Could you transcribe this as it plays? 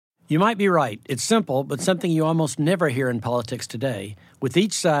You might be right. It's simple, but something you almost never hear in politics today, with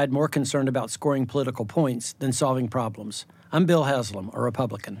each side more concerned about scoring political points than solving problems. I'm Bill Haslam, a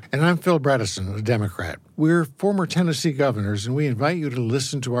Republican. And I'm Phil Bredesen, a Democrat. We're former Tennessee governors, and we invite you to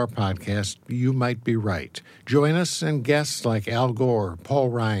listen to our podcast, You Might Be Right. Join us and guests like Al Gore, Paul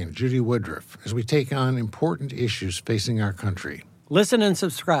Ryan, Judy Woodruff, as we take on important issues facing our country. Listen and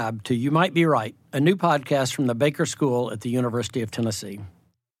subscribe to You Might Be Right, a new podcast from the Baker School at the University of Tennessee.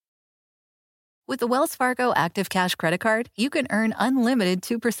 With the Wells Fargo Active Cash Credit Card, you can earn unlimited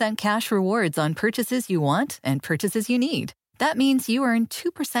 2% cash rewards on purchases you want and purchases you need. That means you earn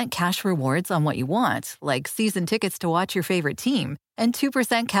 2% cash rewards on what you want, like season tickets to watch your favorite team, and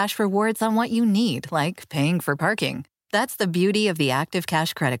 2% cash rewards on what you need, like paying for parking. That's the beauty of the Active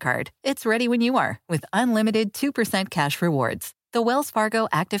Cash Credit Card. It's ready when you are, with unlimited 2% cash rewards. The Wells Fargo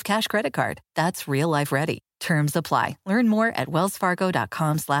Active Cash Credit Card. That's real life ready. Terms apply. Learn more at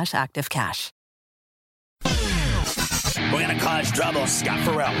wellsfargo.com/activecash. We're going to cause trouble. Scott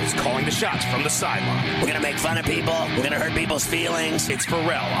Farrell is calling the shots from the sideline. We're going to make fun of people. We're going to hurt people's feelings. It's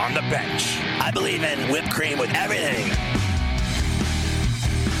Farrell on the bench. I believe in whipped cream with everything.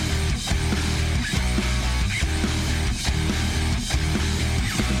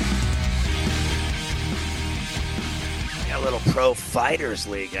 Got a little Pro Fighters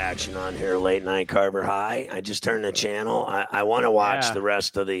League action on here late night, Carver High. I just turned the channel. I want to watch the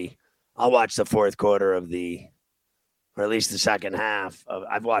rest of I'll watch the fourth quarter of or at least the second half.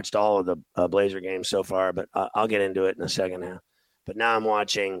 I've watched all of the Blazer games so far, but I'll get into it in the second half. But now I'm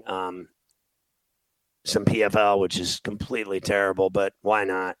watching some PFL, which is completely terrible, but why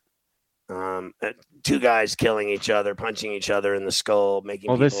not? Two guys killing each other, punching each other in the skull, making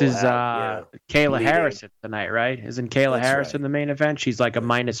people this is Kayla bleeding. Harrison tonight, right? Isn't Kayla Harrison the main event? She's like a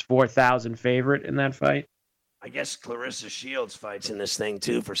minus 4,000 favorite in that fight. I guess Clarissa Shields fights in this thing,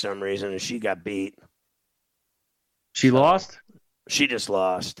 too, for some reason, and she got beat. She lost? She just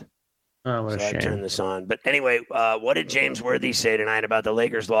lost. Oh, what a shame. I turned this on. But anyway, what did James Worthy say tonight about the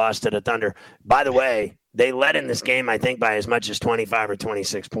Lakers' loss to the Thunder? By the way, they led in this game, I think, by as much as 25 or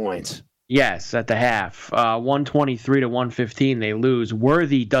 26 points. Yes, at the half. 123 to 115, they lose.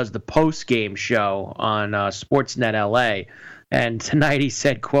 Worthy does the post-game show on Sportsnet LA. And tonight he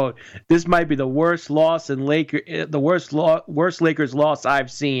said, quote, "This might be the worst Lakers loss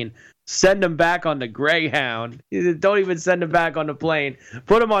I've seen. Send them back on the Greyhound. Don't even send them back on the plane.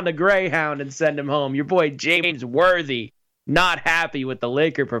 Put them on the Greyhound and send them home." Your boy James Worthy not happy with the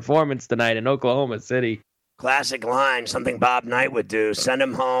Laker performance tonight in Oklahoma City. Classic line, something Bob Knight would do. Send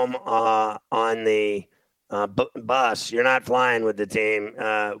him home on the bus. You're not flying with the team.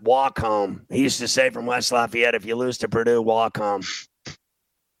 Walk home. He used to say from West Lafayette, if you lose to Purdue, walk home.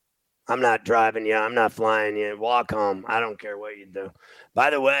 I'm not driving you. I'm not flying you. Walk home. I don't care what you do. By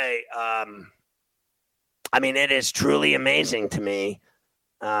the way, it is truly amazing to me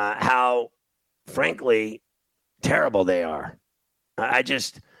how, frankly, terrible they are. I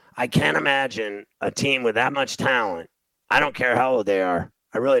can't imagine a team with that much talent. I don't care how old they are.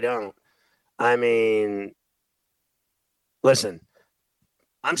 I really don't. I mean, listen,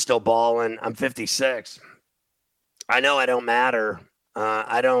 I'm still balling. I'm 56. I know I don't matter.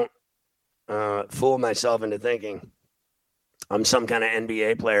 I don't fool myself into thinking I'm some kind of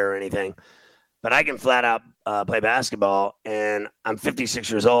NBA player or anything, but I can flat out play basketball, and I'm 56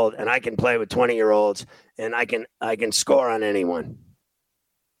 years old, and I can play with 20-year-olds, and I can score on anyone.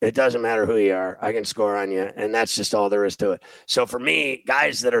 It doesn't matter who you are. I can score on you, and that's just all there is to it. So for me,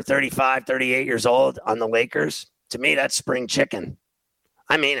 guys that are 35, 38 years old on the Lakers, to me, that's spring chicken.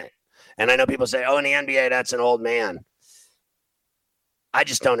 I mean it. And I know people say, in the NBA, that's an old man. I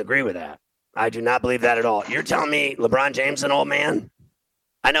just don't agree with that. I do not believe that at all. You're telling me LeBron James is an old man?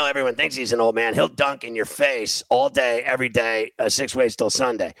 I know everyone thinks he's an old man. He'll dunk in your face all day, every day, 6 ways till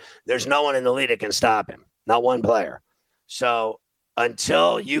Sunday. There's no one in the league that can stop him. Not one player. So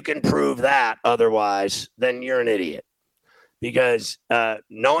until you can prove that otherwise, then you're an idiot. Because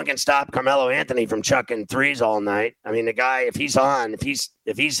no one can stop Carmelo Anthony from chucking threes all night. I mean, the guy, if he's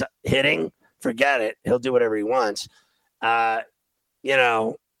hitting, forget it. He'll do whatever he wants.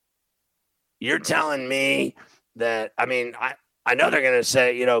 You're telling me that, I know they're going to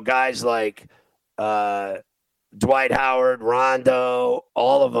say, guys like Dwight Howard, Rondo,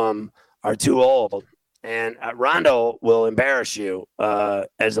 all of them are too old. And Rondo will embarrass you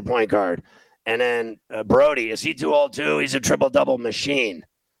as the point guard. And then Brody, is he too old too? He's a triple-double machine.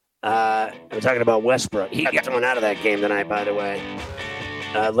 I'm talking about Westbrook. He got someone out of that game tonight, by the way,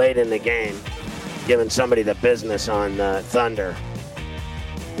 late in the game, giving somebody the business on Thunder.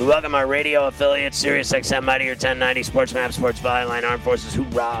 We welcome our radio affiliates, Sirius XM, Mightier 1090, Sports Map, Sports Byline, Armed Forces,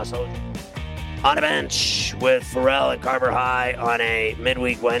 Hoorah. So on a bench with Pharrell and Carver High on a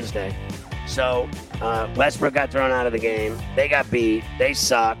midweek Wednesday. So Westbrook got thrown out of the game. They got beat. They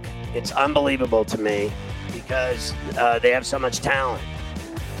suck. It's unbelievable to me because they have so much talent.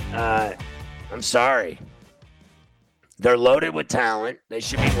 I'm sorry. They're loaded with talent. They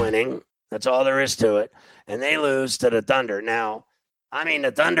should be winning. That's all there is to it. And they lose to the Thunder. Now, I mean,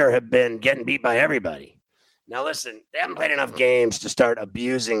 the Thunder have been getting beat by everybody. Now, listen, they haven't played enough games to start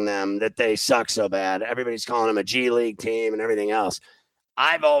abusing them that they suck so bad. Everybody's calling them a G League team and everything else.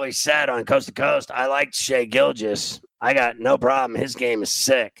 I've always said on Coast to Coast, I liked Shai Gilgeous. I got no problem. His game is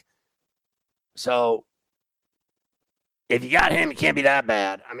sick. So if you got him, you can't be that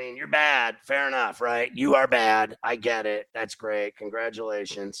bad. I mean, you're bad. Fair enough, right? You are bad. I get it. That's great.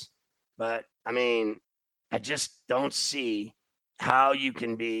 Congratulations. But, I mean, I just don't see how you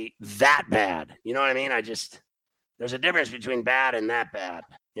can be that bad. You know what I mean? There's a difference between bad and that bad,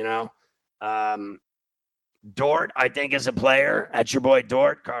 you know? Dort, I think, is a player. That's your boy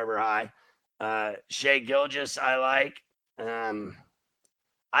Dort, Carver High. Shai Gilgeous, I like.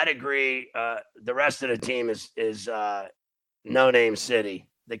 I'd agree. The rest of the team is no-name city.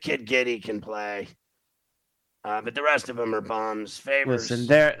 The kid Giddy can play. But the rest of them are bums. Favors. Listen,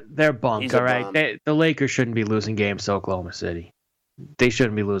 they're bunk, all right? The Lakers shouldn't be losing games to Oklahoma City. They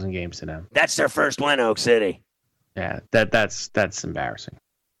shouldn't be losing games to them. That's their first win, Oak City. Yeah, that's embarrassing.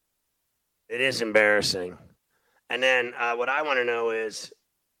 It is embarrassing. And then what I want to know is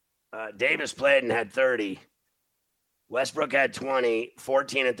Davis played and had 30. Westbrook had 20,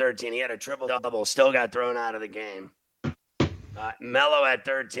 14 and 13. He had a triple-double, still got thrown out of the game. Melo had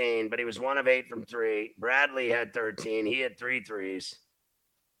 13, but he was 1 of 8 from 3. Bradley had 13. He had 3 threes.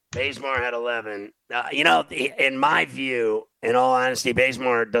 Bazemore had 11. In my view, in all honesty,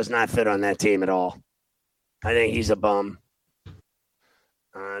 Bazemore does not fit on that team at all. I think he's a bum.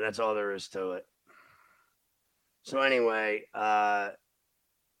 That's all there is to it. So anyway, I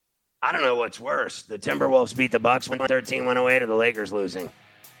don't know what's worse. The Timberwolves beat the Bucks 113-108 or the Lakers losing.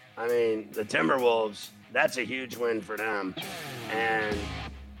 I mean, the Timberwolves, that's a huge win for them. And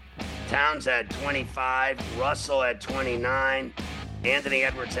Towns had 25. Russell had 29. Anthony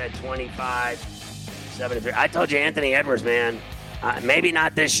Edwards had 25. 73. I told you Anthony Edwards, man, maybe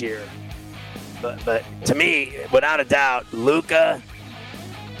not this year. But to me, without a doubt, Luka,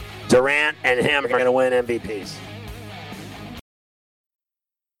 Durant, and him are going to win MVPs.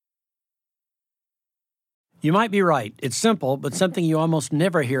 You might be right. It's simple, but something you almost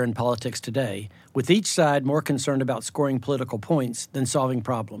never hear in politics today, with each side more concerned about scoring political points than solving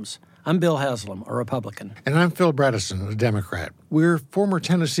problems. I'm Bill Haslam, a Republican. And I'm Phil Bredesen, a Democrat. We're former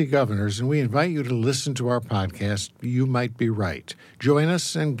Tennessee governors, and we invite you to listen to our podcast, You Might Be Right. Join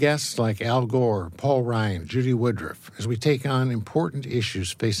us and guests like Al Gore, Paul Ryan, Judy Woodruff, as we take on important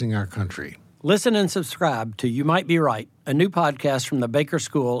issues facing our country. Listen and subscribe to You Might Be Right, a new podcast from the Baker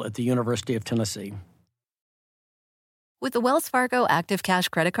School at the University of Tennessee. With the Wells Fargo Active Cash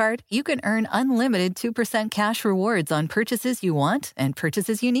Credit Card, you can earn unlimited 2% cash rewards on purchases you want and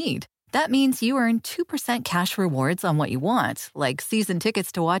purchases you need. That means you earn 2% cash rewards on what you want, like season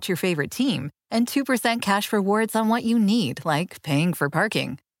tickets to watch your favorite team, and 2% cash rewards on what you need, like paying for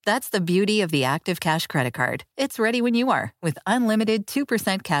parking. That's the beauty of the Active Cash Credit Card. It's ready when you are, with unlimited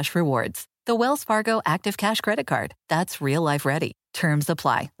 2% cash rewards. The Wells Fargo Active Cash Credit Card. That's real life ready. Terms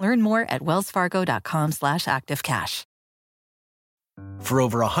apply. Learn more at wellsfargo.com/activecash. For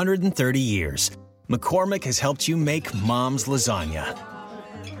over 130 years, McCormick has helped you make Mom's lasagna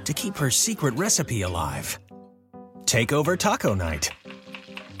to keep her secret recipe alive. Take over taco night,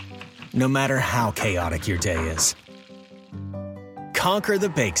 no matter how chaotic your day is. Conquer the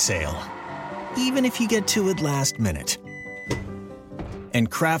bake sale, even if you get to it last minute. And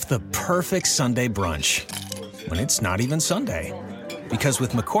craft the perfect Sunday brunch when it's not even Sunday. Because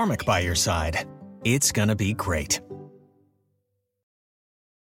with McCormick by your side, it's gonna be great.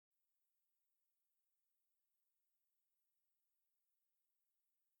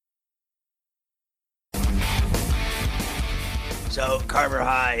 So, Carver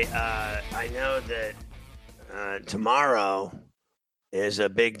High, I know that tomorrow is a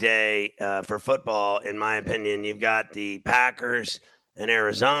big day for football, in my opinion. You've got the Packers and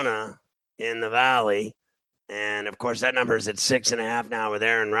Arizona in the Valley. And, of course, that number is at 6.5 now with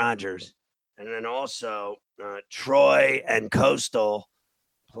Aaron Rodgers. And then also Troy and Coastal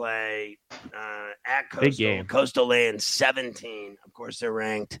play at Coastal. Big game. Coastal laying 17. Of course, they're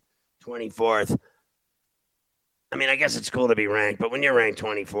ranked 24th. I mean, I guess it's cool to be ranked, but when you're ranked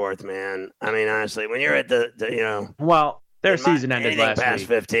 24th, man, I mean, honestly, when you're at the Well, Their season ended last past week.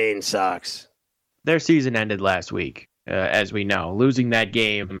 15 sucks. Their season ended last week, as we know, losing that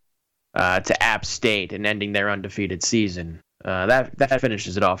game to App State and ending their undefeated season. That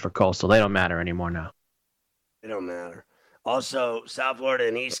finishes it off for Coastal. They don't matter anymore now. They don't matter. Also, South Florida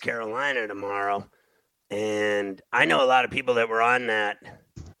and East Carolina tomorrow. And I know a lot of people that were on that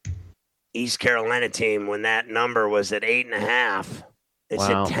East Carolina team when that number was at 8.5. It's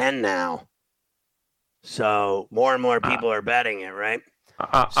Wow. at 10 now. So more and more people are betting it, right?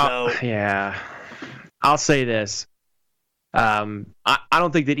 Yeah. I'll say this. I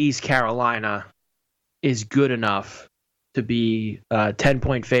don't think that East Carolina is good enough to be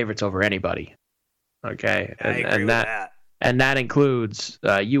 10-point favorites over anybody. Okay? I agree with that. And that includes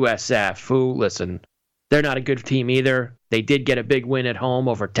USF, who, listen, they're not a good team either. They did get a big win at home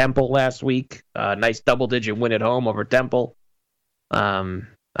over Temple last week. Nice double-digit win at home over Temple.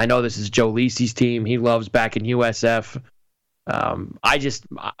 I know this is Joe Lisi's team. He loves back in USF.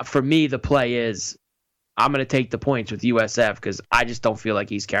 For me, the play is I'm going to take the points with USF because I just don't feel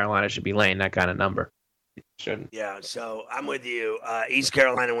like East Carolina should be laying that kind of number. Shouldn't. Yeah, so I'm with you. East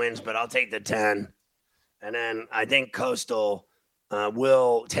Carolina wins, but I'll take the 10. And then I think Coastal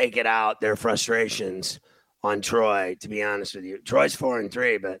will take it out, their frustrations on Troy, to be honest with you. Troy's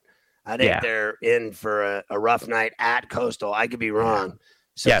 4-3, but I think they're in for a rough night at Coastal. I could be wrong.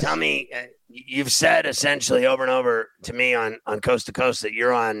 So tell me, you've said essentially over and over to me on Coast to Coast that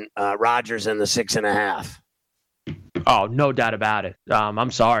you're on Rogers in the 6.5. Oh, no doubt about it.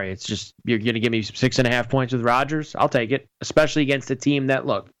 I'm sorry. It's just you're going to give me 6.5 points with Rogers. I'll take it, especially against a team that,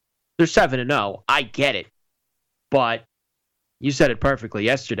 look, they're 7-0. I get it. But you said it perfectly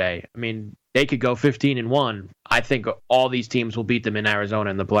yesterday. I mean, they could go 15-1. I think all these teams will beat them in Arizona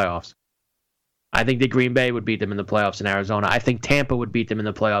in the playoffs. I think that Green Bay would beat them in the playoffs in Arizona. I think Tampa would beat them in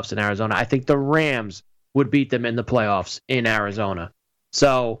the playoffs in Arizona. I think the Rams would beat them in the playoffs in Arizona.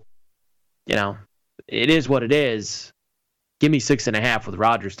 So, it is what it is. Give me 6.5 with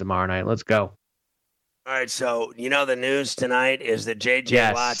Rodgers tomorrow night. Let's go. All right, so the news tonight is that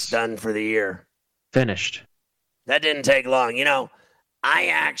J.J. Watt's done for the year. Finished. That didn't take long. I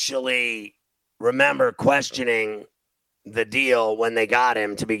actually remember questioning the deal when they got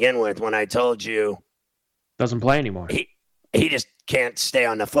him to begin with, when I told you doesn't play anymore. He just can't stay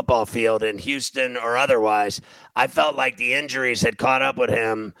on the football field in Houston or otherwise. I felt like the injuries had caught up with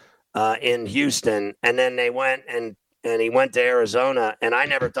him in Houston, and then they went and he went to Arizona, and I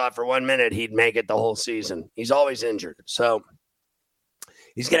never thought for 1 minute he'd make it the whole season. He's always injured. So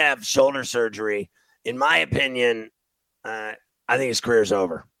he's going to have shoulder surgery. In my opinion, I think his career's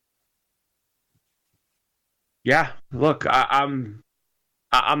over. Yeah, look, I'm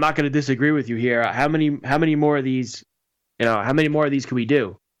not going to disagree with you here. How many more of these, how many more of these can we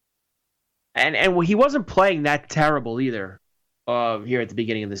do? And he wasn't playing that terrible either here at the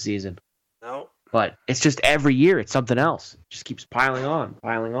beginning of the season. No. But it's just every year it's something else. It just keeps piling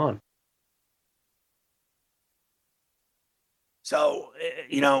on. So,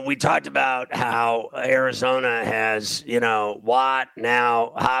 we talked about how Arizona has, Watt,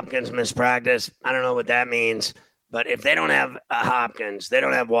 now Hopkins mispractice. I don't know what that means, but if they don't have Hopkins, they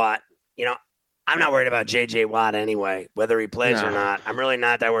don't have Watt. I'm not worried about J.J. Watt anyway, whether he plays or not. I'm really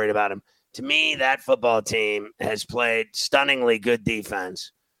not that worried about him. To me, that football team has played stunningly good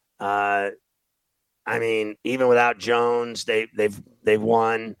defense. Even without Jones, they've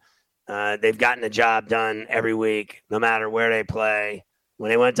won. They've gotten the job done every week, no matter where they play. When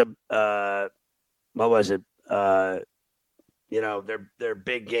they went to, their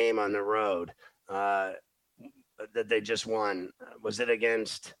big game on the road that they just won. Was it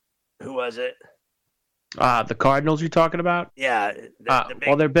against, who was it? The Cardinals you're talking about? Yeah.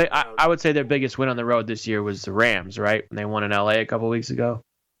 Their big. I would say their biggest win on the road this year was the Rams, right? When they won in L.A. a couple weeks ago.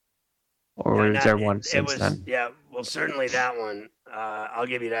 Or was there one since then? Yeah, well, certainly that one. I'll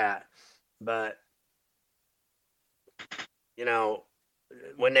give you that. But,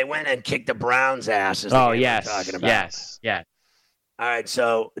 when they went and kicked the Browns' ass is the game I'm talking about. Yes. All right,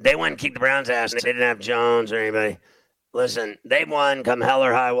 so they went and kicked the Browns' ass, and they didn't have Jones or anybody. Listen, they won come hell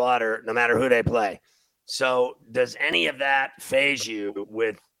or high water, no matter who they play. So does any of that faze you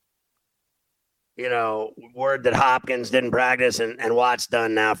with, word that Hopkins didn't practice and Watt's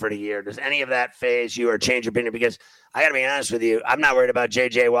done now for the year? Does any of that faze you or change your opinion? Because I got to be honest with you, I'm not worried about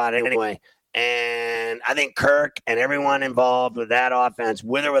J.J. Watt anyway. And I think Kirk and everyone involved with that offense,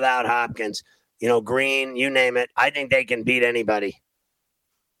 with or without Hopkins, Green, you name it, I think they can beat anybody.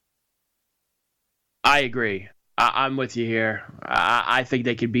 I agree. I'm with you here. I think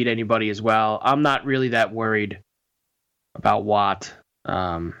they could beat anybody as well. I'm not really that worried about Watt.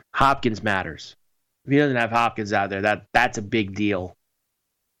 Hopkins matters. If he doesn't have Hopkins out there, that's a big deal.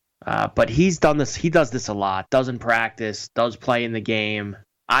 But he's done this. He does this a lot. Doesn't practice. Does play in the game.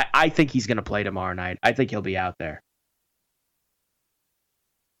 I think he's going to play tomorrow night. I think he'll be out there.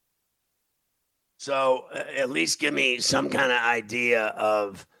 So at least give me some kind of idea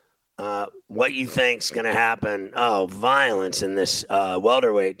of what you think's going to happen. Oh, violence in this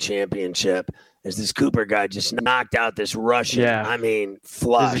welterweight championship as this Cooper guy just knocked out this Russian. Yeah. I mean,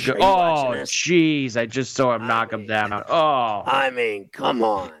 flush. Oh, jeez. I just saw him knock him down. Oh. I mean, come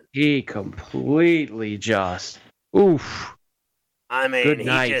on. He completely just. Oof. I mean, he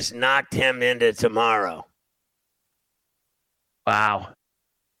just knocked him into tomorrow. Wow.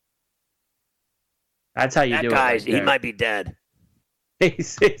 That's how you do it. That guy, he might be dead.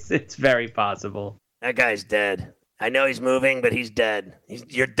 It's very possible. That guy's dead. I know he's moving, but he's dead.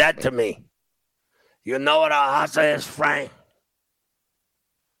 You're dead to me. You know what a hassa is, Frank?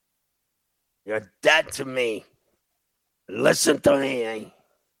 You're dead to me. Listen to me, eh?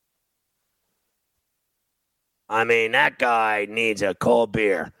 I mean, that guy needs a cold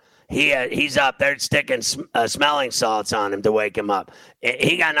beer. He's up there sticking smelling salts on him to wake him up.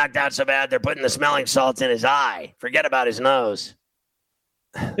 He got knocked out so bad they're putting the smelling salts in his eye. Forget about his nose.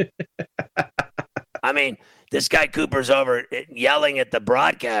 I mean, this guy Cooper's over yelling at the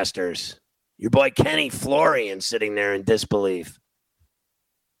broadcasters. Your boy Kenny Florian sitting there in disbelief.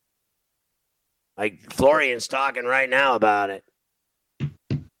 Like, Florian's talking right now about it.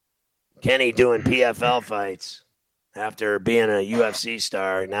 Kenny doing PFL fights after being a UFC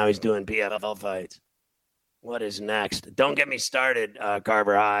star. Now he's doing PFL fights. What is next? Don't get me started,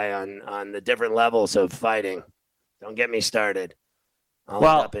 Carver High, on the different levels of fighting. Don't get me started. I'll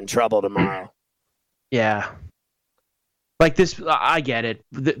end up in trouble tomorrow. Yeah. Like this, I get it.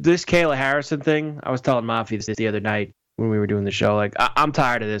 This Kayla Harrison thing, I was telling Mafi this the other night when we were doing the show. Like, I'm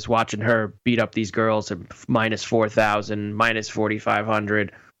tired of this, watching her beat up these girls at minus 4,000, minus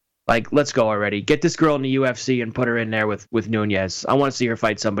 4,500. Like, let's go already. Get this girl in the UFC and put her in there with Nunez. I want to see her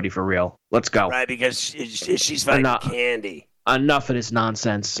fight somebody for real. Let's go. Right, because she's fighting Candy. Enough of this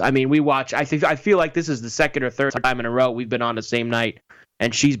nonsense. I mean, we watch. I feel like this is the second or third time in a row we've been on the same night,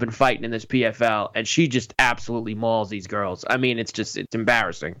 and she's been fighting in this PFL, and she just absolutely mauls these girls. I mean, it's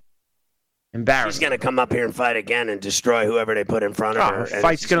embarrassing. Embarrassing. She's gonna come up here and fight again and destroy whoever they put in front of her.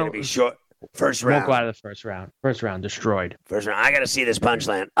 Fight's gonna be short. First round. Won't go out of the first round. First round destroyed. First round. I got to see this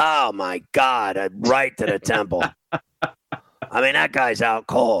punchline. Oh my God! Right to the temple. I mean, that guy's out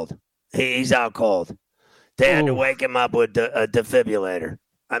cold. He's out cold. They had to wake him up with a defibrillator.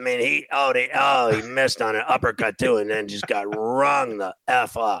 I mean, he missed on an uppercut too, and then just got rung the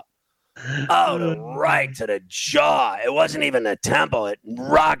F up. Right to the jaw. It wasn't even the temple. It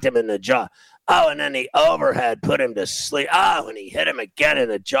rocked him in the jaw. Oh, and then the overhead put him to sleep. Oh, and he hit him again in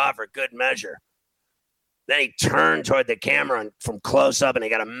the jaw for good measure. Then he turned toward the camera from close up, and he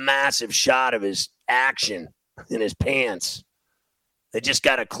got a massive shot of his action in his pants. They just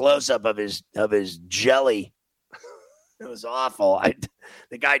got a close up of his jelly. It was awful.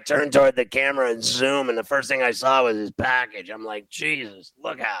 The guy turned toward the camera and zoomed, and the first thing I saw was his package. I'm like, Jesus,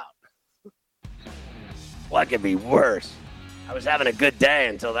 look out. What could be worse? I was having a good day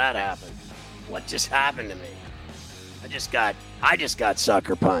until that happened. What just happened to me? I just got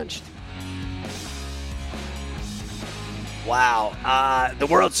sucker punched. Wow. The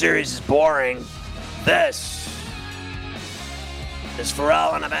World Series is boring. This is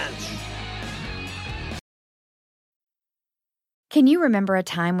Pharrell on a bench. Can you remember a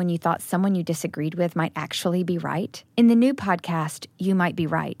time when you thought someone you disagreed with might actually be right? In the new podcast, You Might Be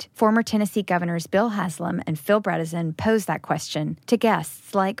Right, former Tennessee Governors Bill Haslam and Phil Bredesen pose that question to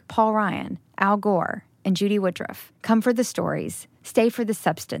guests like Paul Ryan, Al Gore, and Judy Woodruff. Come for the stories, stay for the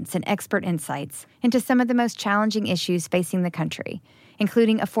substance and expert insights into some of the most challenging issues facing the country,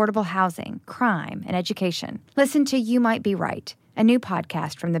 including affordable housing, crime, and education. Listen to You Might Be Right, a new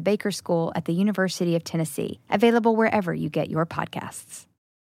podcast from the Baker School at the University of Tennessee, available wherever you get your podcasts.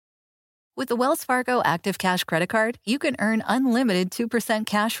 With the Wells Fargo Active Cash Credit Card, you can earn unlimited 2%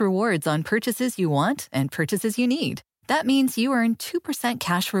 cash rewards on purchases you want and purchases you need. That means you earn 2%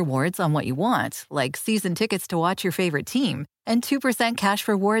 cash rewards on what you want, like season tickets to watch your favorite team, and 2% cash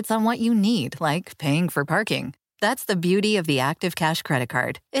rewards on what you need, like paying for parking. That's the beauty of the Active Cash Credit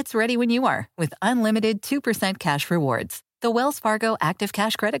Card. It's ready when you are, with unlimited 2% cash rewards. The Wells Fargo Active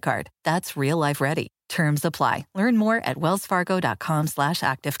Cash Credit Card. That's real life ready. Terms apply. Learn more at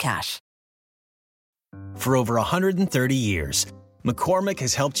wellsfargo.com/activecash. For over 130 years, McCormick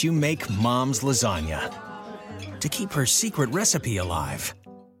has helped you make Mom's lasagna to keep her secret recipe alive.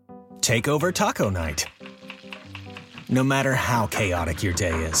 Take over taco night, no matter how chaotic your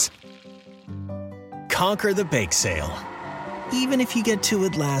day is. Conquer the bake sale, even if you get to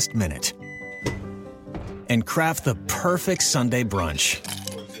it last minute. And craft the perfect Sunday brunch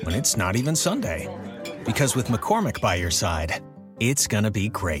when it's not even Sunday. Because with McCormick by your side, it's gonna be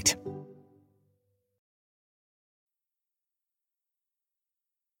great.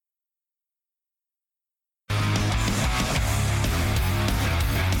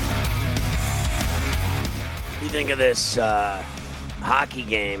 What do you think of this hockey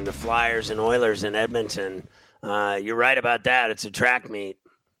game, the Flyers and Oilers in Edmonton? You're right about that. It's a track meet.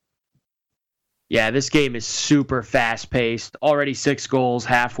 Yeah, this game is super fast-paced. Already 6 goals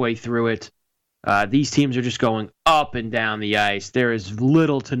halfway through it. These teams are just going up and down the ice. There is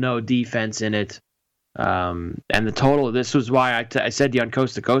little to no defense in it. And the total, this was why I said to you on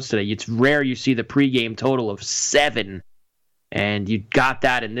Coast to Coast today, it's rare you see the pregame total of 7. And you got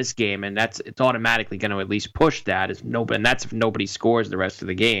that in this game, and it's automatically going to at least push that. And that's if nobody scores the rest of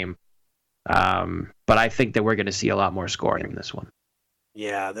the game. But I think that we're going to see a lot more scoring in this one.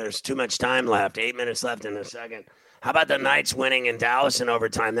 Yeah, there's too much time left. 8 minutes left in the second. How about the Knights winning in Dallas in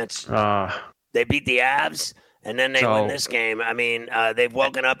overtime? They beat the Avs, and then they win this game. I mean, they've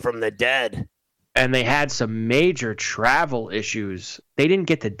woken up from the dead. And they had some major travel issues. They didn't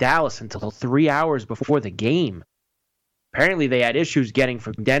get to Dallas until 3 hours before the game. Apparently, they had issues getting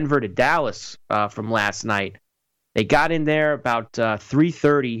from Denver to Dallas from last night. They got in there about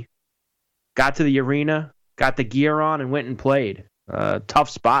 3:30, got to the arena, got the gear on, and went and played. Tough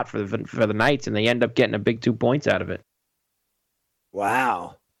spot for the Knights, and they end up getting a big 2 points out of it.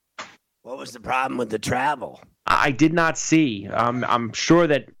 Wow. What was the problem with the travel? I did not see. I'm sure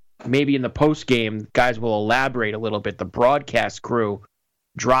that maybe in the post game, guys will elaborate a little bit. The broadcast crew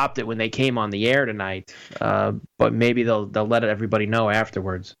dropped it when they came on the air tonight, but maybe they'll let everybody know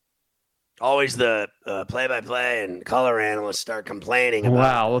afterwards. Always the play-by-play and color analysts start complaining about.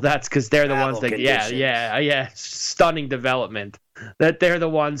 Wow, well that's because they're the ones that yeah, stunning development. That they're the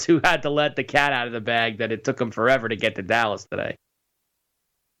ones who had to let the cat out of the bag. That it took them forever to get to Dallas today.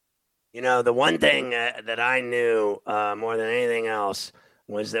 You know, the one thing that I knew more than anything else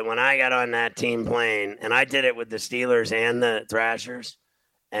was that when I got on that team plane, and I did it with the Steelers and the Thrashers,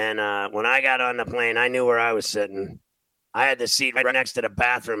 and when I got on the plane, I knew where I was sitting. I had the seat right next to the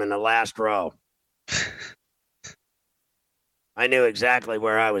bathroom in the last row. I knew exactly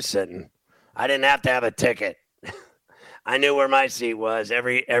where I was sitting. I didn't have to have a ticket. I knew where my seat was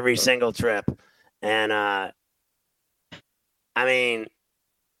every single trip. And, I mean,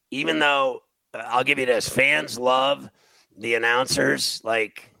 even though I'll give you this, fans love the announcers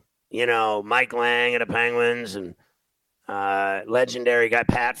like, you know, Mike Lang at the Penguins and legendary guy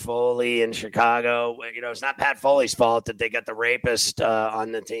Pat Foley in Chicago. You know, it's not Pat Foley's fault that they got the rapist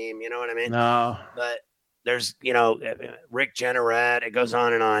on the team. You know what I mean? No. But there's, you know, Rick Jeanneret. It goes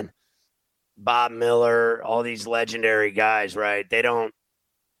on and on. Bob Miller, all these legendary guys, right? They don't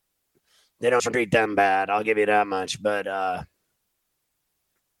treat them bad. I'll give you that much. But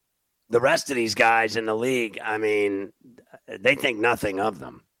the rest of these guys in the league, I mean, they think nothing of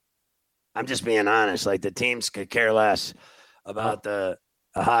them. I'm just being honest. Like, the teams could care less about the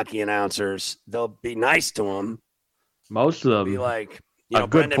hockey announcers. They'll be nice to them. Most of them. Be like, you know,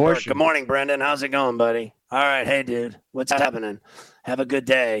 good portion. Good morning, Brendan. How's it going, buddy? All right. Hey, dude. What's happening? Have a good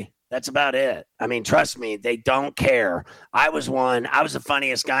day. That's about it. I mean, trust me, they don't care. I was the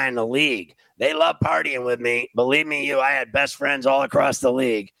funniest guy in the league. They love partying with me. Believe me, I had best friends all across the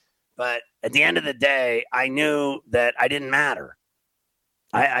league. But at the end of the day, I knew that I didn't matter.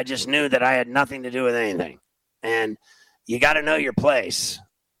 I just knew that I had nothing to do with anything. And you got to know your place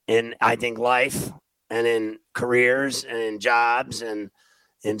in, I think, life and in careers and in jobs and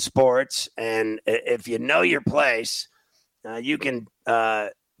in sports. And if you know your place, you can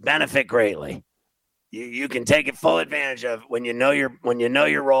benefit greatly. You can take it full advantage of when you know your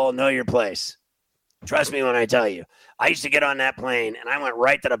role, know your place. Trust me when I tell you. I used to get on that plane and I went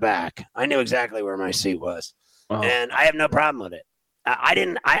right to the back. I knew exactly where my seat was. Wow. And I have no problem with it. I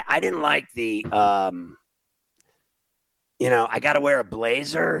didn't like the I got to wear a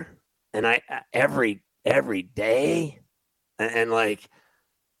blazer and I every day and like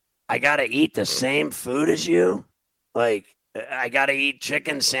I got to eat the same food as you. Like, I got to eat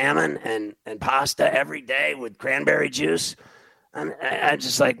chicken, salmon, and pasta every day with cranberry juice. I'm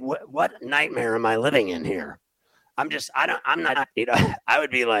just like, what nightmare am I living in here? I'm not, I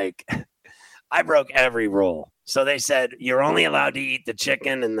would be like, I broke every rule. So they said, you're only allowed to eat the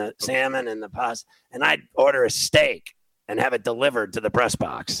chicken and the salmon and the pasta. And I'd order a steak and have it delivered to the press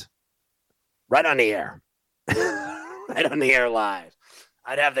box. Right on the air. Right on the air live.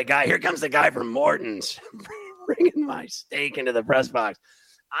 I'd have the guy, here comes the guy from Morton's. Bringing my steak into the press box.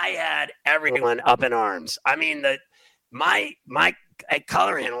 I had everyone up in arms. I mean, my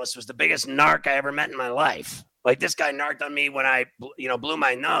color analyst was the biggest narc I ever met in my life. Like, this guy narked on me when I, blew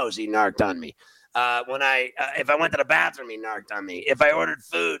my nose. He narked on me. If I went to the bathroom, he narked on me. If I ordered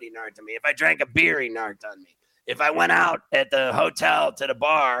food, he narked on me. If I drank a beer, he narked on me. If I went out at the hotel to the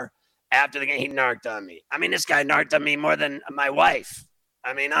bar after the game, he narked on me. I mean, this guy narked on me more than my wife.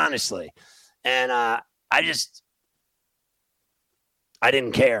 I mean, honestly. And I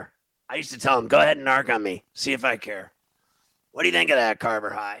didn't care. I used to tell him, go ahead and narc on me. See if I care. What do you think of that, Carver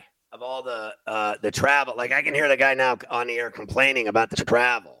High? Of all the travel? Like, I can hear the guy now on the air complaining about the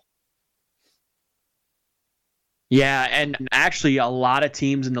travel. Yeah, and actually a lot of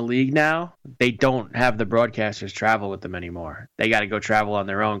teams in the league now, they don't have the broadcasters travel with them anymore. They got to go travel on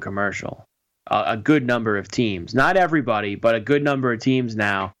their own commercial. A good number of teams. Not everybody, but a good number of teams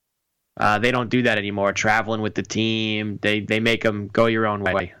now. They don't do that anymore, traveling with the team. They make them go your own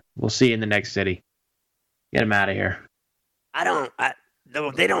way. We'll see you in the next city. Get them out of here.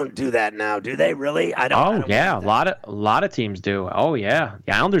 They don't do that now, do they? Really? I don't yeah, a lot of teams do. Oh yeah,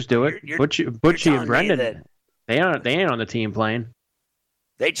 the Islanders do it. Butchie and Brendan, they ain't on the team plane.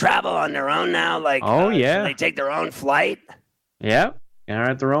 They travel on their own now. Like, yeah, so they take their own flight. Yeah, they're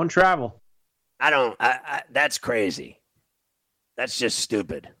at their own travel. That's crazy. That's just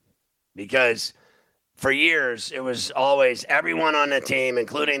stupid. Because for years, it was always everyone on the team,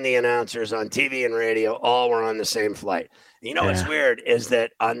 including the announcers on TV and radio, all were on the same flight. You know what's weird is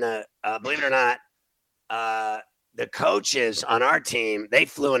that on the, believe it or not, the coaches on our team, they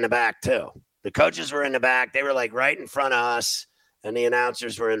flew in the back too. The coaches were in the back. They were like right in front of us, and the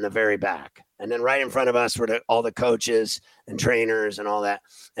announcers were in the very back. And then right in front of us were all the coaches and trainers and all that.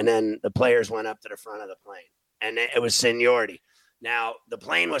 And then the players went up to the front of the plane, and it was seniority. Now, the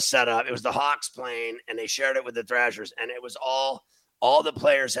plane was set up. It was the Hawks plane, and they shared it with the Thrashers. And it was all the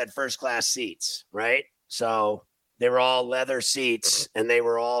players had first-class seats, right? So they were all leather seats, and they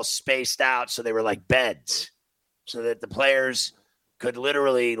were all spaced out. So they were like beds so that the players could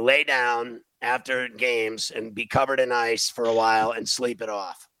literally lay down after games and be covered in ice for a while and sleep it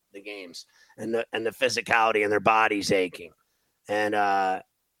off, the games, and the physicality and their bodies aching. And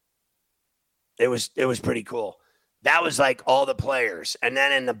it was pretty cool. That was like all the players. And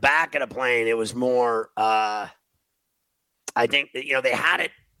then in the back of the plane, it was more, I think that, they had it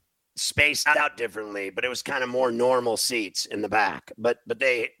spaced out differently, but it was kind of more normal seats in the back, but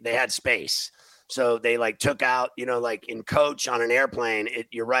they had space. So they like took out, like in coach on an airplane,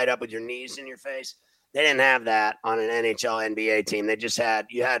 you're right up with your knees in your face. They didn't have that on an NHL, NBA team. They just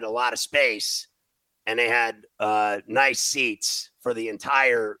you had a lot of space, and they had nice seats for the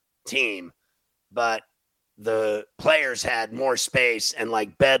entire team, but the players had more space and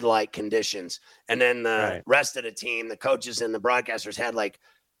like bed-like conditions. And then the rest of the team, the coaches and the broadcasters had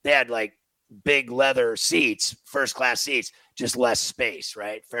big leather seats, first-class seats, just less space,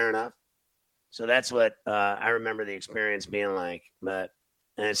 right? Fair enough. So that's what I remember the experience being like. But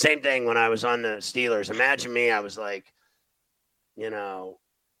and same thing when I was on the Steelers. Imagine me, I was like,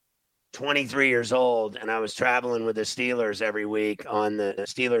 23 years old, and I was traveling with the Steelers every week on the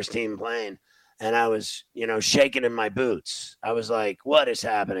Steelers team plane. And I was, shaking in my boots. I was like, what is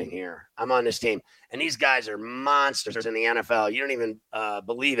happening here? I'm on this team. And these guys are monsters in the NFL. You don't even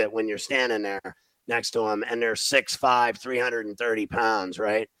believe it when you're standing there next to them. And they're 6'5", 330 pounds,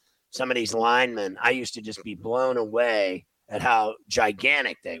 right? Some of these linemen, I used to just be blown away at how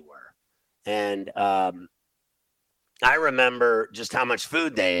gigantic they were. And I remember just how much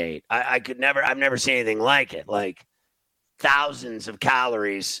food they ate. I've never seen anything like it. Like, thousands of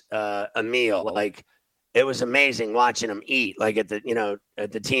calories a meal. Like, it was amazing watching them eat, like at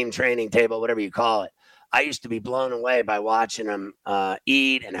the team training table, whatever you call it. I used to be blown away by watching them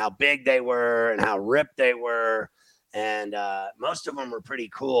eat and how big they were and how ripped they were. And most of them were pretty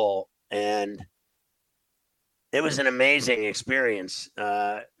cool. And it was an amazing experience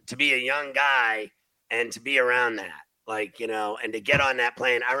to be a young guy and to be around that, and to get on that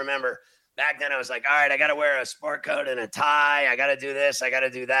plane. I remember back then I was like, all right, I got to wear a sport coat and a tie. I got to do this. I got to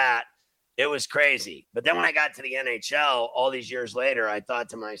do that. It was crazy. But then when I got to the NHL all these years later, I thought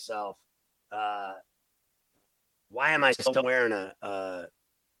to myself, why am I still wearing a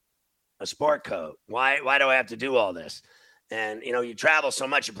sport coat? Why do I have to do all this? And, you travel so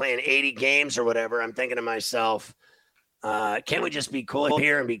much, you're playing 80 games or whatever. I'm thinking to myself, can't we just be cool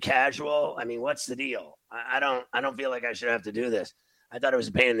here and be casual? I mean, what's the deal? I don't feel like I should have to do this. I thought it was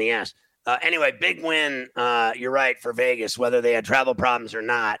a pain in the ass. Anyway, big win. You're right, for Vegas, whether they had travel problems or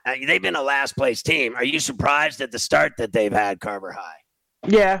not. They've been a last place team. Are you surprised at the start that they've had, Carver High?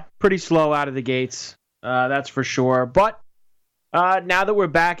 Yeah, pretty slow out of the gates. That's for sure. But Now that we're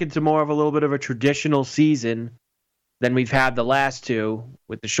back into more of a little bit of a traditional season than we've had the last two,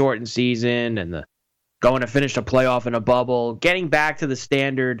 with the shortened season and the going to finish a playoff in a bubble, getting back to the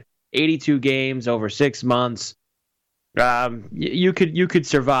standard 82 games over 6 months, you could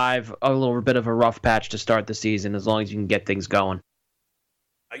survive a little bit of a rough patch to start the season as long as you can get things going.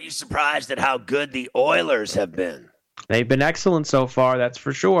 Are you surprised at how good the Oilers have been? They've been excellent so far, that's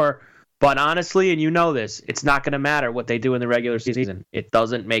for sure. But honestly, and you know this, it's not going to matter what they do in the regular season. It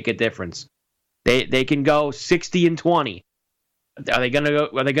doesn't make a difference. They can go 60-20. Are they going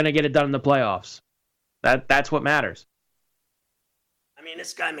to get it done in the playoffs? That's what matters. I mean,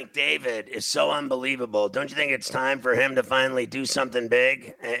 this guy McDavid is so unbelievable. Don't you think it's time for him to finally do something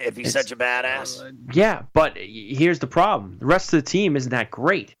big if he's such a badass? Yeah, but here's the problem. The rest of the team isn't that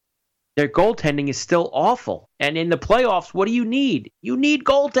great. Their goaltending is still awful. And in the playoffs, what do you need? You need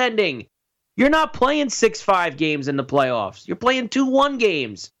goaltending. You're not playing 6-5 games in the playoffs. You're playing 2-1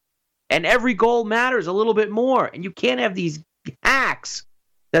 games. And every goal matters a little bit more. And you can't have these hacks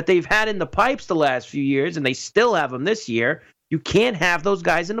that they've had in the pipes the last few years, and they still have them this year. You can't have those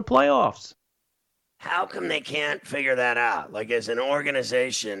guys in the playoffs. How come they can't figure that out? Like, as an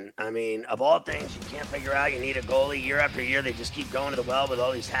organization, I mean, of all things you can't figure out, you need a goalie. Year after year, they just keep going to the well with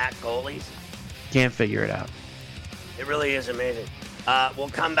all these hack goalies. Can't figure it out. It really is amazing. We'll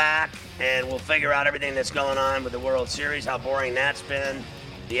come back, and we'll figure out everything that's going on with the World Series, how boring that's been.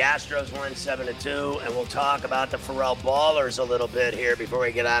 The Astros won 7-2, and we'll talk about the Pharrell Ballers a little bit here before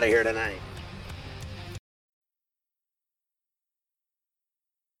we get out of here tonight.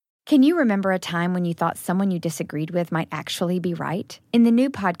 Can you remember a time when you thought someone you disagreed with might actually be right? In the new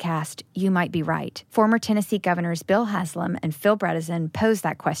podcast, You Might Be Right, former Tennessee Governors Bill Haslam and Phil Bredesen pose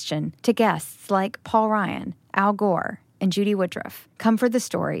that question to guests like Paul Ryan, Al Gore, and Judy Woodruff. Come for the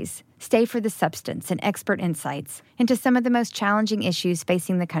stories, stay for the substance and expert insights into some of the most challenging issues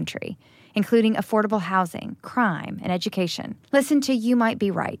facing the country, including affordable housing, crime, and education. Listen to You Might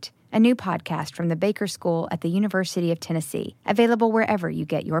Be Right, a new podcast from the Baker School at the University of Tennessee, available wherever you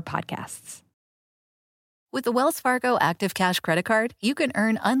get your podcasts. With the Wells Fargo Active Cash Credit Card, you can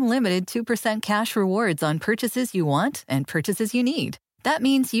earn unlimited 2% cash rewards on purchases you want and purchases you need. That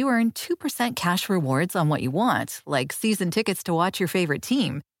means you earn 2% cash rewards on what you want, like season tickets to watch your favorite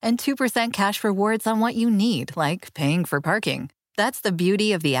team, and 2% cash rewards on what you need, like paying for parking. That's the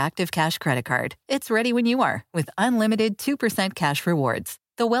beauty of the Active Cash Credit Card. It's ready when you are, with unlimited 2% cash rewards.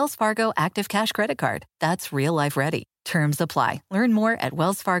 The Wells Fargo Active Cash Credit Card. That's real life ready. Terms apply. Learn more at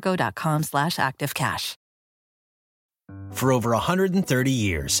wellsfargo.com/activecash. For over 130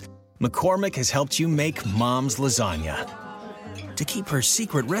 years, McCormick has helped you make Mom's lasagna to keep her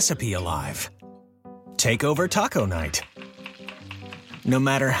secret recipe alive. Take over taco night. No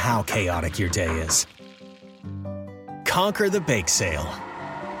matter how chaotic your day is. Conquer the bake sale,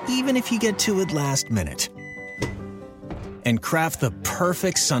 even if you get to it last minute. And craft the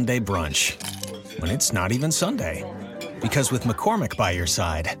perfect Sunday brunch when it's not even Sunday. Because with McCormick by your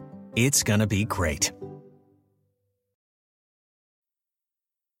side, it's gonna be great.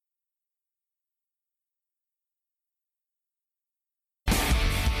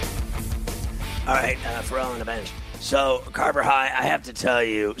 All right, Pharrell on the bench. So, Carver High, I have to tell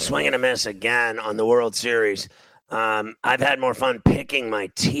you, swing and a miss again on the World Series. I've had more fun picking my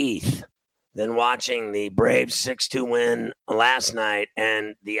teeth than watching the Braves 6-2 win last night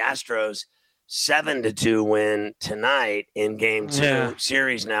and the Astros 7-2 win tonight in Game 2. Yeah.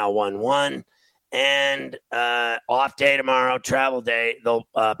 Series now 1-1. And off day tomorrow, travel day. They'll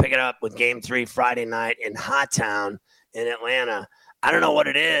pick it up with Game 3 Friday night in Hot Town in Atlanta. I don't know what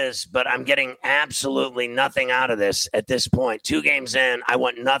it is, but I'm getting absolutely nothing out of this at this point. 2 games in, I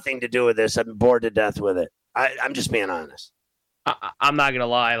want nothing to do with this. I'm bored to death with it. I'm just being honest. I'm not going to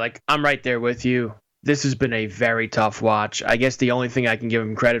lie. Like, I'm right there with you. This has been a very tough watch. I guess the only thing I can give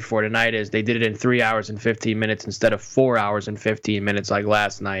them credit for tonight is they did it in 3 hours and 15 minutes instead of 4 hours and 15 minutes like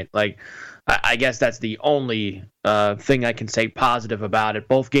last night. Like, I guess that's the only thing I can say positive about it.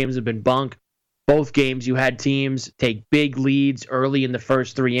 Both games have been bunk. Both games you had teams take big leads early in the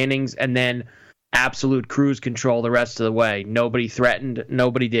first 3 innings and then absolute cruise control the rest of the way. Nobody threatened.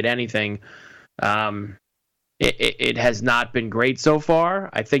 Nobody did anything. It has not been great so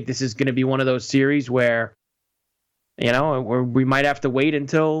far. I think this is going to be one of those series where, we might have to wait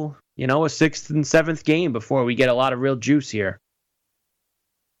until, a 6th and 7th game before we get a lot of real juice here.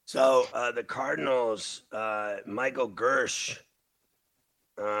 So the Cardinals, Michael Gersh,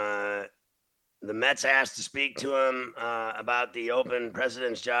 the Mets asked to speak to him about the open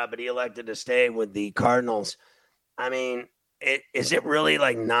president's job, but he elected to stay with the Cardinals. I mean, is it really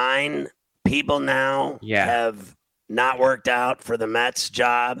like 9 people now have not worked out for the Mets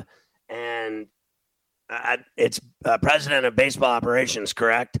job, and it's president of baseball operations,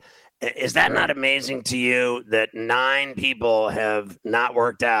 correct? Is that not amazing to you that 9 people have not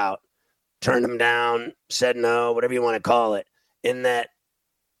worked out, turned them down, said no, whatever you want to call it, in that,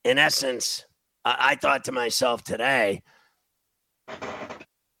 in essence, I thought to myself today,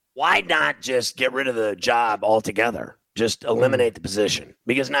 why not just get rid of the job altogether? Just eliminate the position.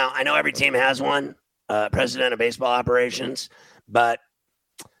 Because now I know every team has one, president of baseball operations, but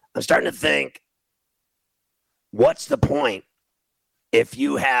I'm starting to think, what's the point if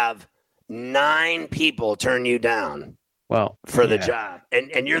you have 9 people turn you down for the job?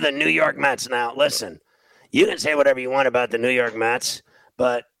 And you're the New York Mets. Now, listen, you can say whatever you want about the New York Mets,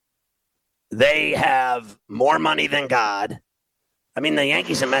 but they have more money than God. I mean, the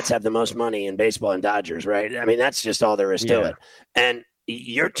Yankees and Mets have the most money in baseball and Dodgers, right? I mean, that's just all there is to it. And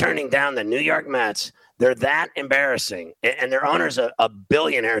you're turning down the New York Mets. They're that embarrassing. And their owner's a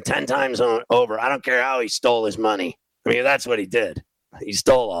billionaire 10 times over. I don't care how he stole his money. I mean, that's what he did. He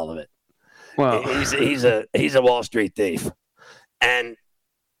stole all of it. Well, he's a Wall Street thief. And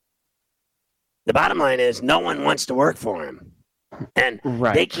the bottom line is no one wants to work for him. And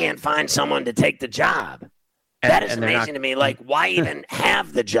they can't find someone to take the job. That is amazing to me. Like, why even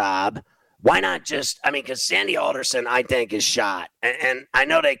have the job? Why not just, I mean, because Sandy Alderson, I think, is shot. And I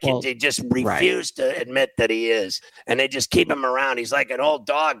know they just refuse to admit that he is. And they just keep him around. He's like an old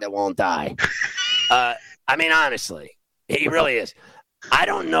dog that won't die. I mean, honestly, he really is. I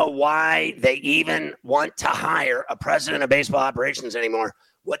don't know why they even want to hire a president of baseball operations anymore.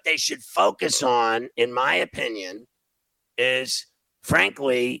 What they should focus on, in my opinion, is,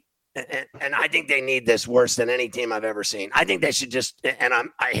 frankly, and I think they need this worse than any team I've ever seen. I think they should just, and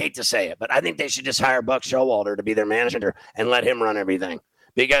I hate to say it, but I think they should just hire Buck Showalter to be their manager and let him run everything,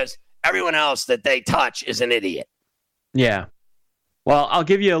 because everyone else that they touch is an idiot. Yeah. Well, I'll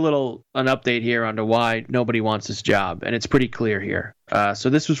give you an update here on why nobody wants this job, and it's pretty clear here. So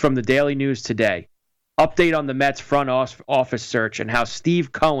this was from the Daily News today. Update on the Mets front office search and how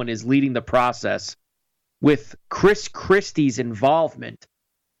Steve Cohen is leading the process with Chris Christie's involvement.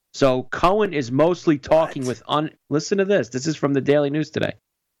 So Cohen is mostly talking listen to this. This is from the Daily News today.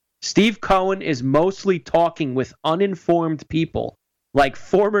 Steve Cohen is mostly talking with uninformed people like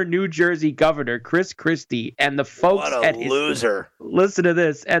former New Jersey Governor Chris Christie and the folks loser. Listen to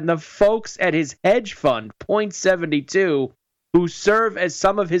this. And the folks at his hedge fund, Point72, who serve as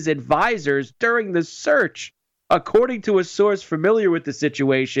some of his advisors during the search. According to a source familiar with the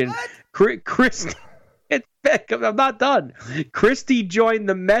situation, Christie... I'm not done. Christie joined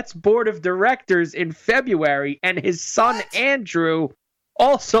the Mets board of directors in February, and his son Andrew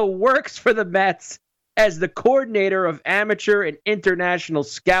also works for the Mets as the coordinator of amateur and international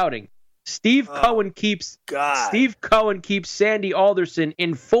scouting. Steve Cohen keeps Sandy Alderson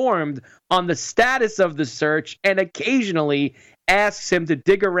informed on the status of the search and occasionally asks him to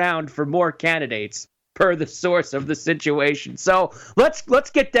dig around for more candidates, per the source of the situation. So let's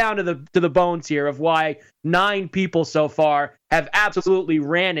get down to the bones here of why 9 people so far have absolutely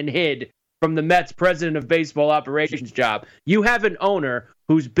ran and hid from the Mets president of baseball operations job. You have an owner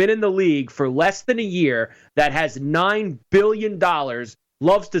who's been in the league for less than a year that has $9 billion,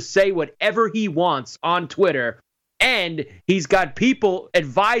 loves to say whatever he wants on Twitter, and he's got people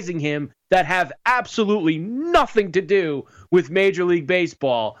advising him that have absolutely nothing to do with Major League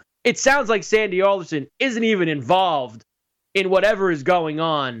Baseball. It sounds like Sandy Alderson isn't even involved in whatever is going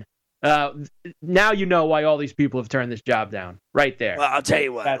on. Now you know why all these people have turned this job down. Right there. Well, I'll tell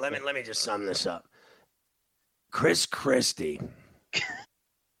you what. Let me just sum this up. Chris Christie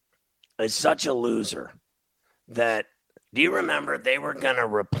is such a loser that, do you remember they were going to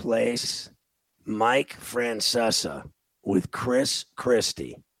replace Mike Francesa with Chris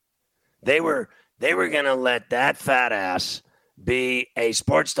Christie? They were going to let that fat ass be a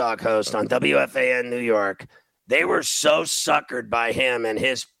sports talk host on WFAN New York. They were so suckered by him and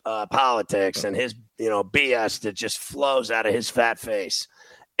his politics and his BS that just flows out of his fat face.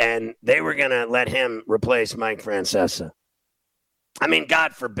 And they were going to let him replace Mike Francesa. I mean,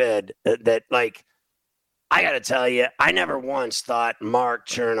 God forbid that, like, I got to tell you, I never once thought Mark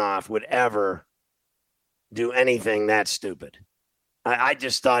Chernoff would ever do anything that stupid. I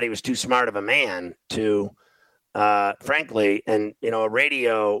just thought he was too smart of a man to, frankly, and, a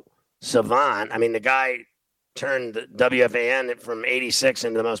radio savant. I mean, the guy turned the WFAN from 86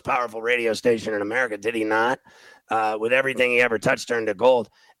 into the most powerful radio station in America, did he not? With everything he ever touched turned to gold.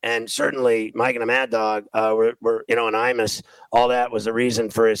 And certainly Mike and the Mad Dog were and Imus, all that was the reason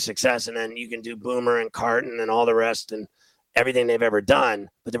for his success. And then you can do Boomer and Carton and all the rest and everything they've ever done.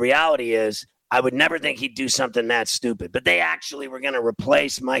 But the reality is, I would never think he'd do something that stupid. But they actually were going to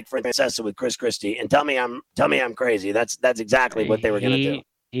replace Mike Francesa with Chris Christie. And tell me I'm crazy. That's exactly what they were going to do.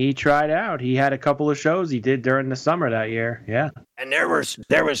 He tried out. He had a couple of shows he did during the summer that year. Yeah. And there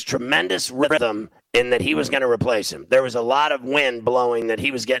was tremendous rhythm in that he was going to replace him. There was a lot of wind blowing that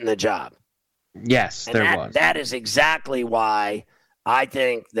he was getting the job. Yes, and there was. That is exactly why I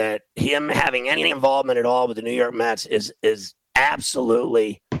think that him having any involvement at all with the New York Mets is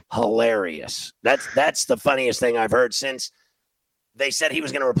absolutely hilarious. That's the funniest thing I've heard since they said he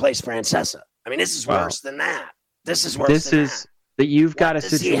was going to replace Francesa. I mean, this is worse than that. This is worse than that. That you've got a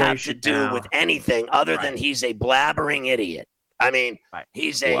situation. What does he have to do with anything other than he's a blabbering idiot? I mean,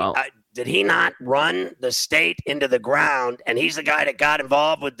 he's did he not run the state into the ground? And he's the guy that got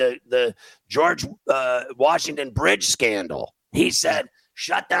involved with the George Washington Bridge scandal. He said,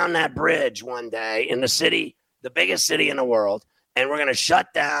 shut down that bridge one day in the city, the biggest city in the world, and we're going to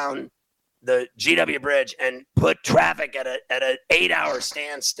shut down the GW Bridge and put traffic at an 8-hour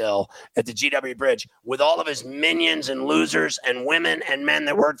standstill at the GW Bridge with all of his minions and losers and women and men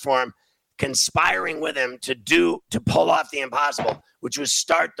that worked for him conspiring with him to pull off the impossible, which was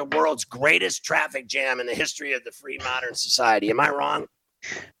start the world's greatest traffic jam in the history of the free modern society. Am I wrong?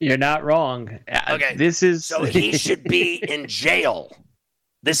 You're not wrong. Okay. So he should be in jail.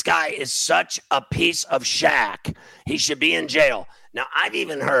 This guy is such a piece of shack. He should be in jail. Now, I've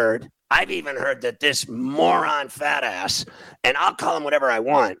even heard that this moron fat ass, and I'll call him whatever I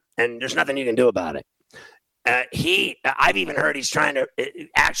want, and there's nothing you can do about it. I've even heard he's trying to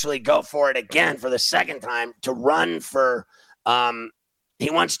actually go for it again for the second time to run for,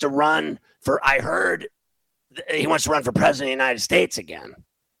 he wants to run for president of the United States again.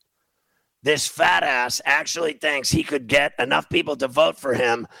 This fat ass actually thinks he could get enough people to vote for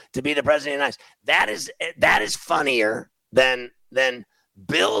him to be the president of the United States. That is funnier than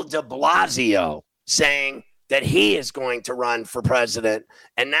Bill de Blasio saying that he is going to run for president.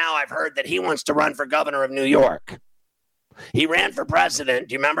 And now I've heard that he wants to run for governor of New York. He ran for president.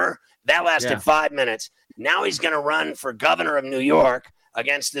 Do you remember? That lasted 5 minutes. Now he's going to run for governor of New York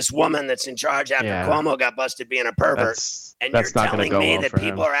against this woman that's in charge after Cuomo got busted being a pervert. And you're telling me that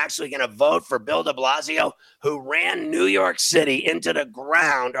people are actually going to vote for Bill de Blasio, who ran New York City into the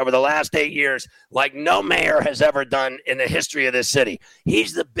ground over the last 8 years like no mayor has ever done in the history of this city.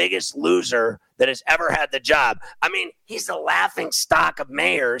 He's the biggest loser that has ever had the job. I mean, he's the laughing stock of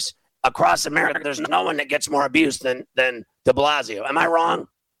mayors across America. There's no one that gets more abuse than de Blasio. Am I wrong?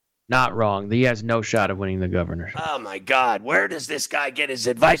 Not wrong. He has no shot of winning the governorship. Oh, my God. Where does this guy get his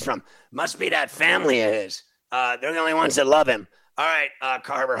advice from? Must be that family of his. They're the only ones that love him. All right,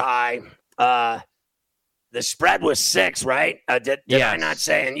 Carver High. The spread was 6, right? Did I not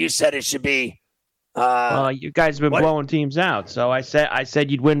say? And you said it should be. Well, you guys have been blowing teams out. So I said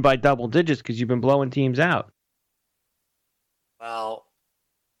you'd win by double digits because you've been blowing teams out. Well,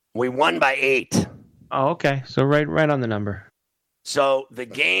 we won by 8. Oh, okay. So right on the number. So the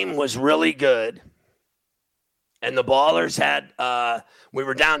game was really good. And the Ballers had, we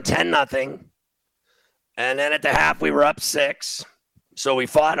were down 10-0. And then at the half, we were up 6. So we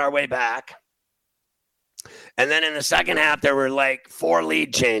fought our way back. And then in the second half, there were like 4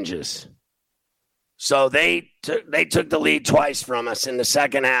 lead changes. So they took the lead twice from us in the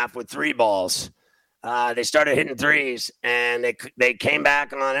second half with 3 balls. They started hitting threes, and they came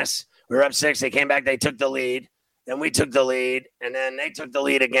back on us. We were up 6. They came back. They took the lead. Then we took the lead, and then they took the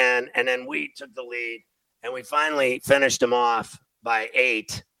lead again, and then we took the lead. And we finally finished them off by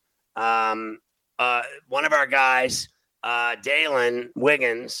 8. One of our guys, Dalen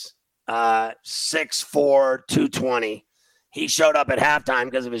Wiggins, 6'4", 220. He showed up at halftime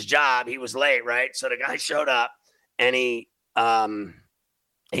because of his job. He was late, right? So the guy showed up, and he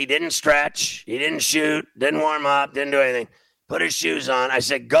didn't stretch. He didn't shoot, didn't warm up, didn't do anything. Put his shoes on. I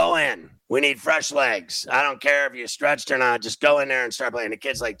said, go in. We need fresh legs. I don't care if you stretched or not. Just go in there and start playing. The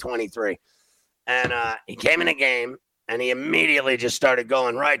kid's like 23. And he came in the game, and he immediately just started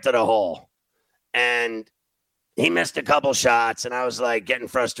going right to the hole. And he missed a couple shots, and I was like getting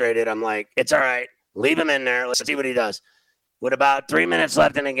frustrated. I'm like, it's all right. Leave him in there. Let's see what he does. With about 3 minutes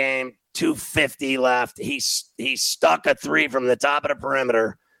left in the game, 2:50 left, he stuck a 3 from the top of the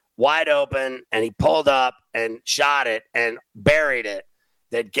perimeter, wide open, and he pulled up and shot it and buried it.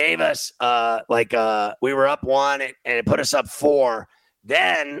 That gave us we were up 1, and it put us up 4.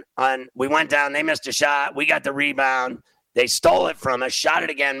 Then we went down. They missed a shot. We got the rebound. They stole it from us, shot it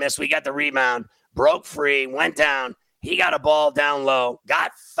again, missed. We got the rebound, broke free, went down. He got a ball down low,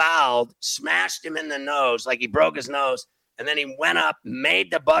 got fouled, smashed him in the nose like he broke his nose, and then he went up,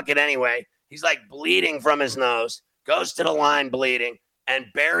 made the bucket anyway. He's like bleeding from his nose, goes to the line bleeding, and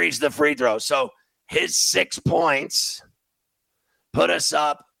buries the free throw. So his 6 points put us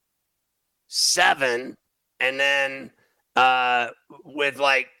up 7, and then with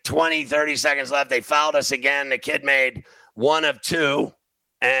like 20, 30 seconds left, they fouled us again. The kid made 1 of 2,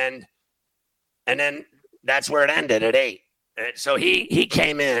 and then that's where it ended at 8. So he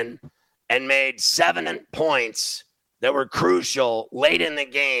came in and made 7 points that were crucial late in the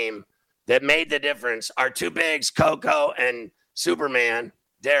game that made the difference. Our 2 bigs, Coco and Superman,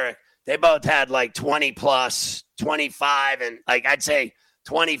 Derek, they both had like 20 plus, 25, and like I'd say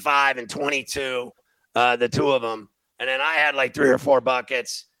 25 and 22, the 2 of them. And then I had like 3 or 4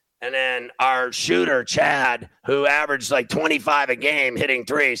 buckets. And then our shooter, Chad, who averaged like 25 a game hitting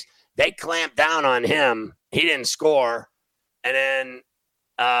threes, they clamped down on him. He didn't score. And then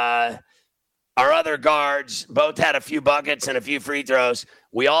our other guards both had a few buckets and a few free throws.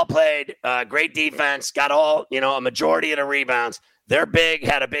 We all played great defense, got a majority of the rebounds. Their big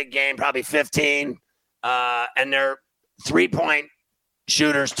had a big game, probably 15. And their 3-point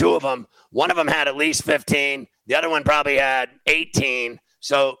shooters, 2 of them, one of them had at least 15. The other one probably had 18.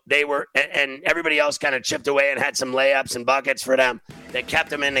 So they were, and everybody else kind of chipped away and had some layups and buckets for them that kept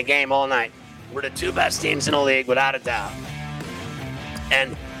them in the game all night. We're the 2 best teams in the league, without a doubt.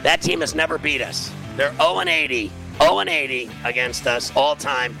 And that team has never beat us. They're 0-80 against us all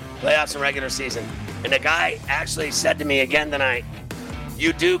time, playoffs and regular season. And the guy actually said to me again tonight,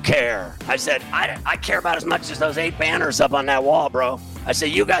 "You do care." I said, I care about as much as those 8 banners up on that wall, bro. I said,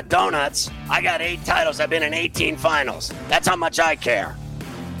 you got donuts. I got 8 titles. I've been in 18 finals. That's how much I care.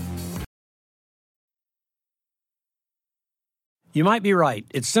 You might be right.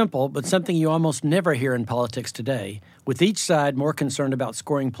 It's simple, but something you almost never hear in politics today, with each side more concerned about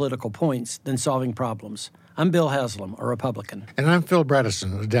scoring political points than solving problems. I'm Bill Haslam, a Republican. And I'm Phil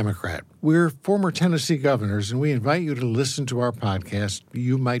Bredesen, a Democrat. We're former Tennessee governors, and we invite you to listen to our podcast,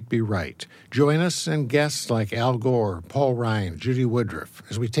 You Might Be Right. Join us and guests like Al Gore, Paul Ryan, Judy Woodruff,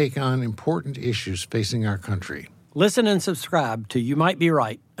 as we take on important issues facing our country. Listen and subscribe to You Might Be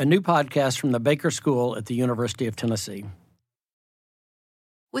Right, a new podcast from the Baker School at the University of Tennessee.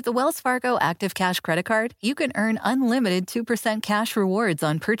 With the Wells Fargo Active Cash Credit Card, you can earn unlimited 2% cash rewards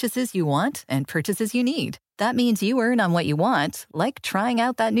on purchases you want and purchases you need. That means you earn on what you want, like trying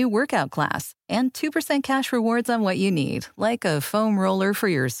out that new workout class, and 2% cash rewards on what you need, like a foam roller for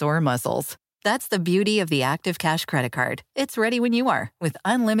your sore muscles. That's the beauty of the Active Cash Credit Card. It's ready when you are, with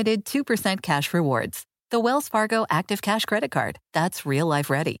unlimited 2% cash rewards. The Wells Fargo Active Cash Credit Card. That's real life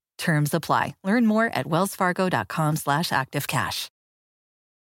ready. Terms apply. Learn more at wellsfargo.com/activecash.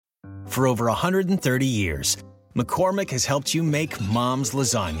 For over 130 years, McCormick has helped you make Mom's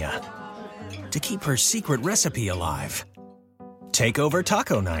lasagna to keep her secret recipe alive. Take over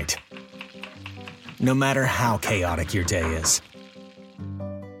taco night, no matter how chaotic your day is.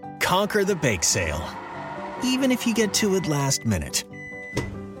 Conquer the bake sale, even if you get to it last minute.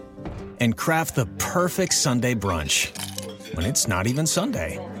 And craft the perfect Sunday brunch when it's not even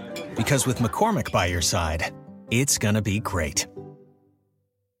Sunday. Because with McCormick by your side, it's gonna be great.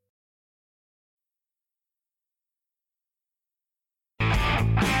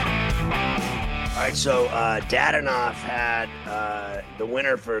 All right, so Dadanoff had the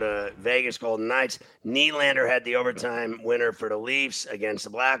winner for the Vegas Golden Knights. Nylander had the overtime winner for the Leafs against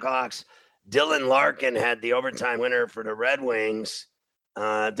the Blackhawks. Dylan Larkin had the overtime winner for the Red Wings.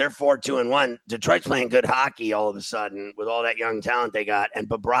 They're 4-2-1. Detroit's playing good hockey all of a sudden with all that young talent they got. And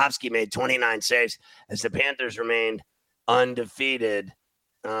Bobrovsky made 29 saves as the Panthers remained undefeated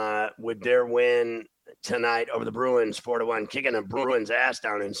with their win tonight over the Bruins 4-1, kicking the Bruins' ass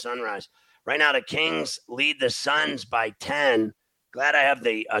down in Sunrise. Right now, the Kings lead the Suns by 10. Glad I have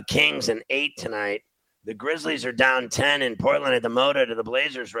the Kings in 8 tonight. The Grizzlies are down 10 in Portland at the Moda to the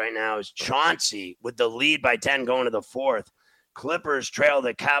Blazers right now. Is Chauncey with the lead by 10 going to the 4th. Clippers trail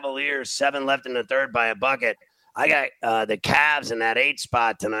the Cavaliers, 7 left in the 3rd by a bucket. I got the Cavs in that 8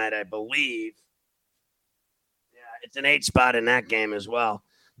 spot tonight, I believe. Yeah, it's an 8 spot in that game as well.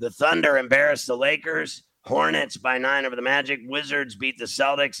 The Thunder embarrassed the Lakers. Hornets by 9 over the Magic. Wizards beat the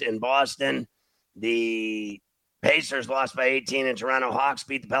Celtics in Boston. The Pacers lost by 18 in Toronto. Hawks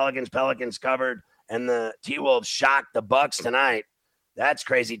beat the Pelicans. Pelicans covered. And the T-Wolves shocked the Bucks tonight. That's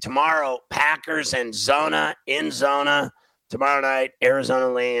crazy. Tomorrow, Packers and Zona in Zona. Tomorrow night, Arizona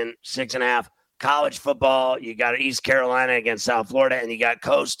laying 6.5. College football, you got East Carolina against South Florida, and you got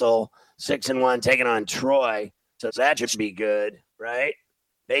Coastal 6-1 taking on Troy. So that should be good, right?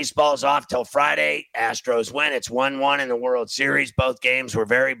 Baseball's off till Friday. Astros win. It's 1-1 in the World Series. Both games were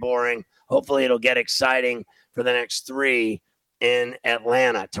very boring. Hopefully it'll get exciting for the next 3 in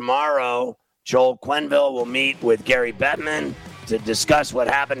Atlanta. Tomorrow, Joel Quenneville will meet with Gary Bettman. to discuss what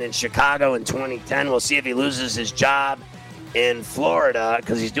happened in Chicago in 2010. We'll see if he loses his job in Florida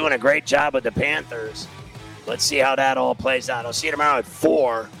because he's doing a great job with the Panthers. Let's see how that all plays out. I'll see you tomorrow at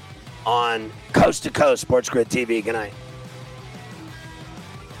 4 on Coast to Coast Sports Grid TV. Good night.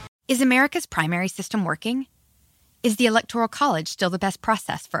 Is America's primary system working? Is the Electoral College still the best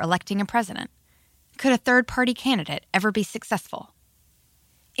process for electing a president? Could a third-party candidate ever be successful?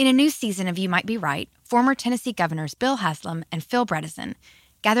 In a new season of You Might Be Right, former Tennessee governors Bill Haslam and Phil Bredesen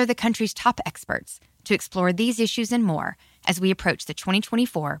gather the country's top experts to explore these issues and more as we approach the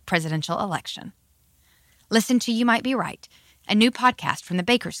 2024 presidential election. Listen to You Might Be Right, a new podcast from the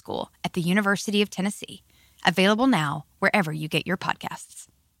Baker School at the University of Tennessee, available now wherever you get your podcasts.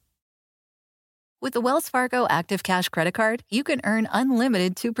 With the Wells Fargo Active Cash Credit Card, you can earn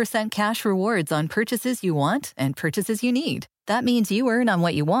unlimited 2% cash rewards on purchases you want and purchases you need. That means you earn on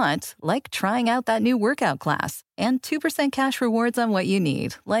what you want, like trying out that new workout class, and 2% cash rewards on what you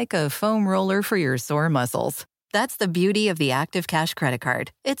need, like a foam roller for your sore muscles. That's the beauty of the Active Cash Credit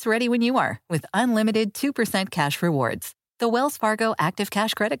Card. It's ready when you are, with unlimited 2% cash rewards. The Wells Fargo Active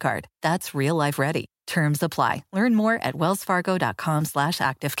Cash Credit Card. That's real life ready. Terms apply. Learn more at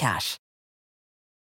wellsfargo.com/activecash.